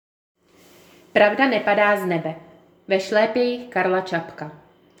Pravda nepadá z nebe. Ve šlépějích Karla Čapka.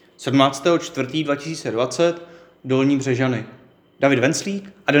 17.4.2020 Dolní Břežany. David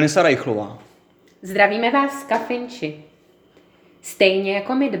Venclík a Denisy Raichlové. Zdravíme vás z Kafinči. Stejně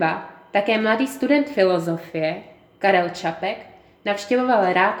jako my dva, také mladý student filozofie Karel Čapek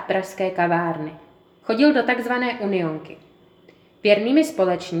navštěvoval rád pražské kavárny. Chodil do takzvané Unionky. Věrnými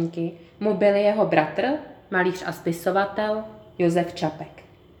společníky mu byli jeho bratr, malíř a spisovatel Josef Čapek,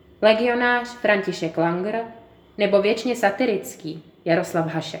 legionář František Langer nebo věčně satirický Jaroslav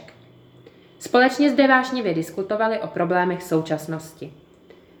Hašek. Společně zde vášnivě diskutovali o problémech současnosti.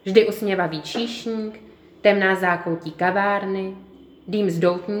 Vždy usměvavý číšník, temná zákoutí kavárny, dým z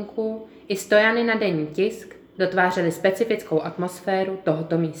doutníků i stojany na denní tisk dotvářely specifickou atmosféru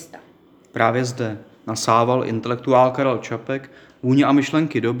tohoto místa. Právě zde nasával intelektuál Karel Čapek vůně a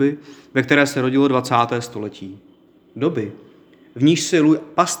myšlenky doby, ve které se rodilo 20. století. Doby, v níž si Louis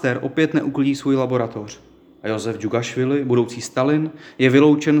Pasteur opět neuklidí svůj laboratoř a Josef Džugašvili, budoucí Stalin, je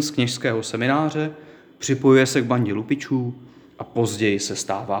vyloučen z kněžského semináře, připojuje se k bandě lupičů a později se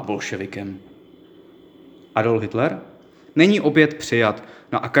stává bolševikem. Adolf Hitler není opět přijat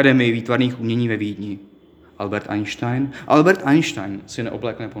na Akademii výtvarných umění ve Vídni. Albert Einstein si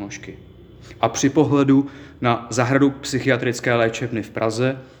neoblékne ponožky. A při pohledu na zahradu psychiatrické léčebny v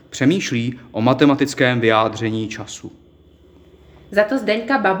Praze přemýšlí o matematickém vyjádření času. Za to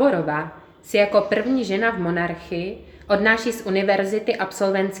Zdeňka Baborová si jako první žena v monarchii odnáší z univerzity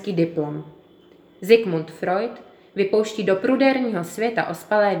absolventský diplom. Sigmund Freud vypouští do prudérního světa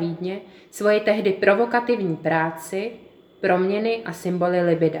ospalé Vídně svoji tehdy provokativní práci Proměny a symboly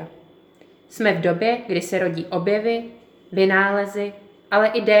libida. Jsme v době, kdy se rodí objevy, vynálezy, ale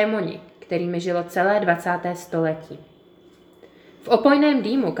i démoni, kterými žilo celé 20. století. V opojném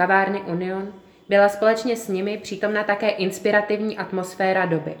dýmu kavárny Union byla společně s nimi přítomna také inspirativní atmosféra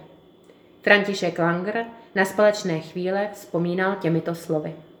doby. František Langer na společné chvíle vzpomínal těmito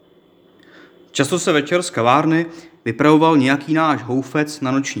slovy. Často se večer z kavárny vypravoval nějaký náš houfec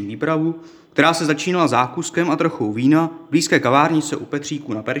na noční výpravu, která se začínala zákuskem a trochou vína v blízké kavárnice u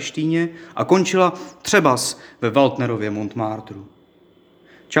Petříku na Perštíně a končila třebas ve Waltnerově Montmartru.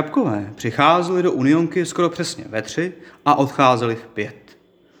 Čapkové přicházeli do Unionky skoro přesně ve 3 a odcházeli v 5.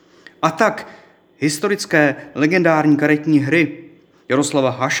 A tak historické legendární karetní hry Jaroslava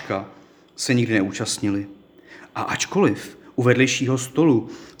Haška se nikdy neúčastnili. A ačkoliv u vedlejšího stolu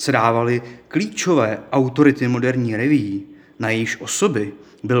se dávaly klíčové autority moderní reví, na jejíž osoby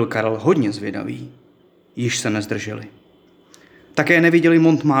byl Karel hodně zvědavý, již se nezdrželi. Také neviděli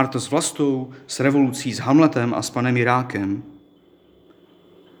Montmartre s Vlastou, s revolucí, s Hamletem a s panem Jirákem.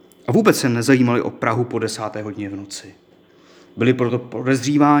 A vůbec se nezajímali o Prahu po 10. hodině v noci. Byli proto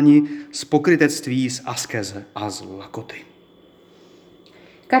podezříváni z pokrytectví, z askeze a z lakoty.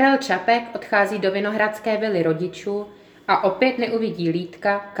 Karel Čapek odchází do vinohradské vily rodičů a opět neuvidí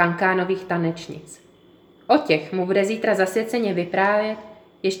lídka kankánových tanečnic. O těch mu bude zítra zasvěceně vyprávět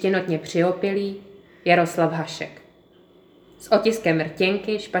ještě notně přiopilý Jaroslav Hašek. S otiskem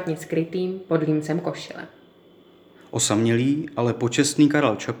rtěnky špatně skrytým pod límcem košile. Osamělý, ale počestný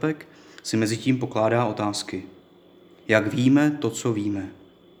Karel Čapek si mezitím pokládá otázky. Jak víme to, co víme?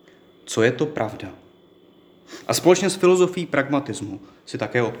 Co je to pravda? A společně s filozofií pragmatismu si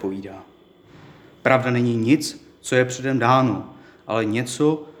také odpovídá. Pravda není nic, co je předem dáno, ale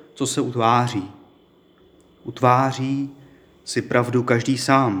něco, co se utváří. Utváří si pravdu každý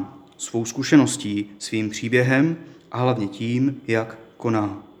sám, svou zkušeností, svým příběhem a hlavně tím, jak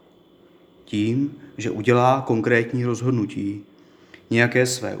koná. Tím, že udělá konkrétní rozhodnutí, nějaké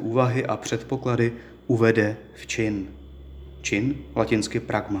své úvahy a předpoklady uvede v čin. Čin, latinsky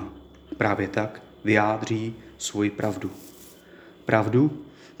pragma, právě tak vyjádří svoji pravdu. Pravdu,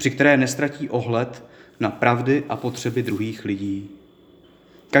 při které nestratí ohled na pravdy a potřeby druhých lidí.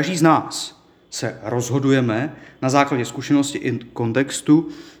 Každý z nás se rozhodujeme na základě zkušenosti i kontextu,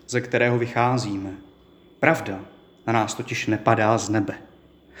 ze kterého vycházíme. Pravda na nás totiž nepadá z nebe.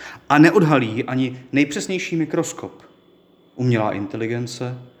 A neodhalí ani nejpřesnější mikroskop, umělá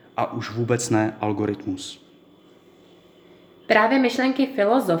inteligence a už vůbec ne algoritmus. Právě myšlenky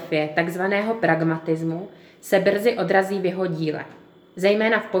filozofie, takzvaného pragmatismu, se brzy odrazí v jeho díle,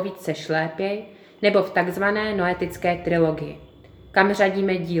 zejména v povídce Šlépěj nebo v takzvané noetické trilogii, kam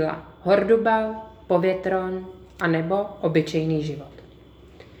řadíme díla Hordubal, Povětron a nebo Obyčejný život.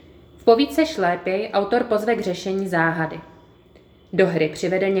 V povídce Šlépěj autor pozve k řešení záhady. Do hry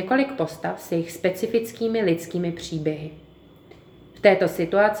přivede několik postav s jejich specifickými lidskými příběhy. V této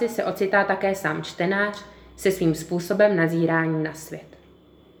situaci se ocitá také sám čtenář se svým způsobem nazírání na svět.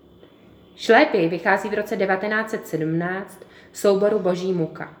 Šlépěj vychází v roce 1917 v souboru Boží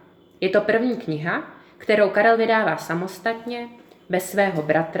muka. Je to první kniha, kterou Karel vydává samostatně, bez svého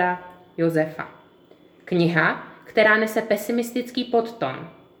bratra Josefa. Kniha, která nese pesimistický podton.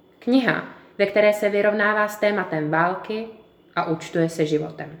 Kniha, ve které se vyrovnává s tématem války a účtuje se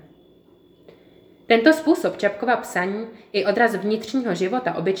životem. Tento způsob Čapkova psaní i odraz vnitřního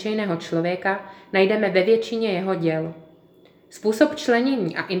života obyčejného člověka najdeme ve většině jeho děl. Způsob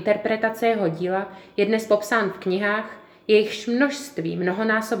členění a interpretace jeho díla je dnes popsán v knihách, jejichž množství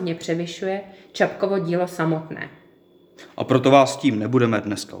mnohonásobně převyšuje Čapkovo dílo samotné. A proto vás tím nebudeme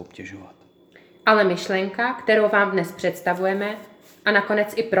dneska obtěžovat. Ale myšlenka, kterou vám dnes představujeme, a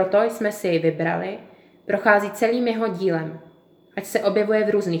nakonec i proto jsme si ji vybrali, prochází celým jeho dílem, ať se objevuje v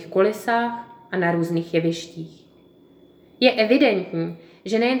různých kulisách a na různých jevištích. Je evidentní,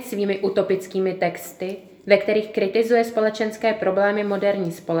 že nejen svými utopickými texty, ve kterých kritizuje společenské problémy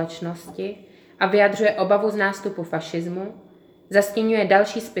moderní společnosti a vyjadřuje obavu z nástupu fašismu, zastěňuje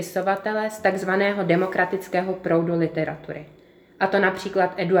další spisovatele z takzvaného demokratického proudu literatury, a to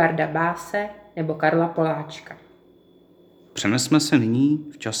například Eduarda Báse nebo Karla Poláčka. Přenesme se nyní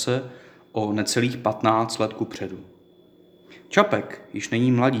v čase o necelých 15 let kupředu. Čapek již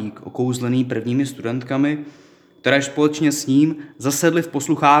není mladík, okouzlený prvními studentkami, které společně s ním zasedly v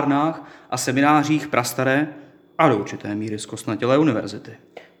posluchárnách a seminářích prastaré a do určité míry zkostnatělé univerzity.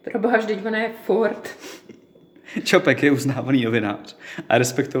 Proboha, vždyť ono je furt. Čapek je uznávaný novinář a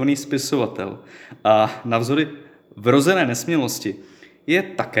respektovaný spisovatel a navzdory vrozené nesmělosti je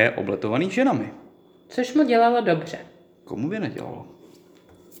také obletovaný ženami. Což mu dělalo dobře. Komu by nedělalo?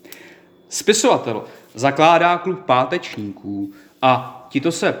 Spisovatel zakládá klub pátečníků a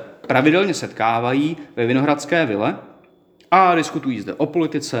tito se pravidelně setkávají ve Vinohradské vile a diskutují zde o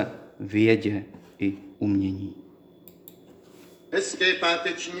politice, vědě i umění. Hezké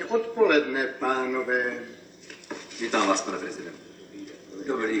páteční odpoledne, pánové. Vítám vás, pane prezident.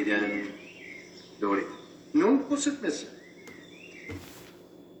 Dobrý den. Dovolíte. No, posaďme se.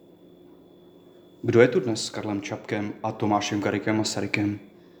 Kdo je tu dnes s Karlem Čapkem a Tomášem Garriguem Masarykem?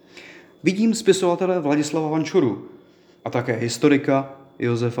 Vidím spisovatele Vladislava Vančuru a také historika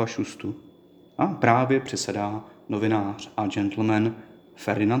Josefa Šustu. A právě přisedá novinář a gentleman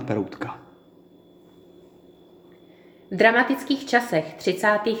Ferdinand Peroutka. V dramatických časech 30.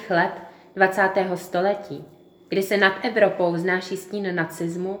 let 20. století, kdy se nad Evropou vznáší stín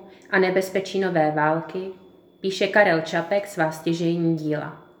nacismu a nebezpečí nové války, píše Karel Čapek svá stěžejní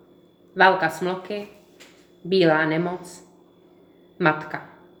díla. Válka smloky, bílá nemoc, matka.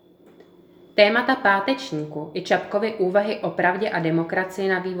 Témata pátečníku i Čapkovy úvahy o pravdě a demokracii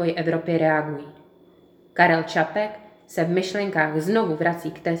na vývoj Evropy reagují. Karel Čapek se v myšlenkách znovu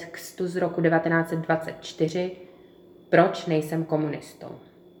vrací k textu z roku 1924 Proč nejsem komunistou.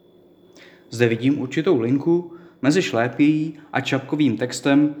 Zde vidím určitou linku mezi šlépějí a Čapkovým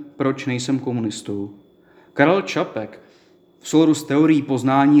textem Proč nejsem komunistou. Karel Čapek v souladu s teorií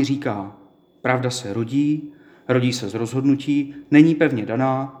poznání říká: pravda se rodí se z rozhodnutí, není pevně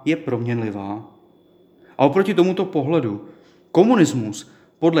daná, je proměnlivá. A oproti tomuto pohledu komunismus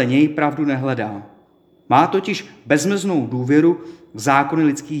podle něj pravdu nehledá. Má totiž bezmeznou důvěru v zákony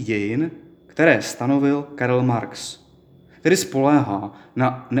lidských dějin, které stanovil Karl Marx. Tedy spoléhá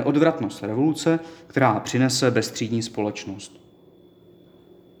na neodvratnost revoluce, která přinese bezstřídní společnost.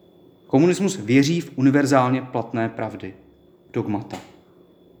 Komunismus věří v univerzálně platné pravdy, dogmata.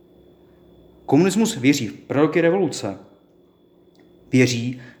 Komunismus věří v proroky revoluce.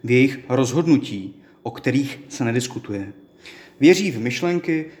 Věří v jejich rozhodnutí, o kterých se nediskutuje. Věří v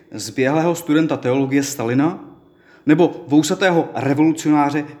myšlenky zběhlého studenta teologie Stalina nebo vousatého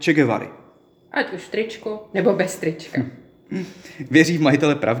revolucionáře Che Guevary. Ať už v tričku nebo bez trička. Věří v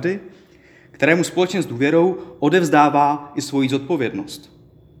majitele pravdy, kterému společně s důvěrou odevzdává i svoji zodpovědnost.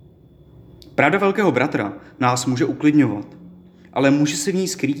 Pravda velkého bratra nás může uklidňovat, ale může se v ní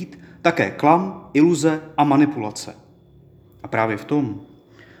skrýt také klam, iluze a manipulace. A právě v tom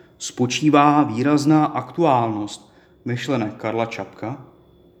spočívá výrazná aktuálnost myšlenek Karla Čapka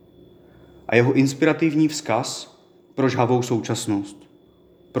a jeho inspirativní vzkaz pro žhavou současnost,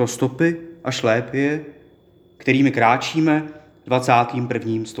 pro stopy a šlépěje, kterými kráčíme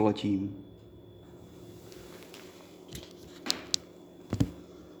 21. stoletím.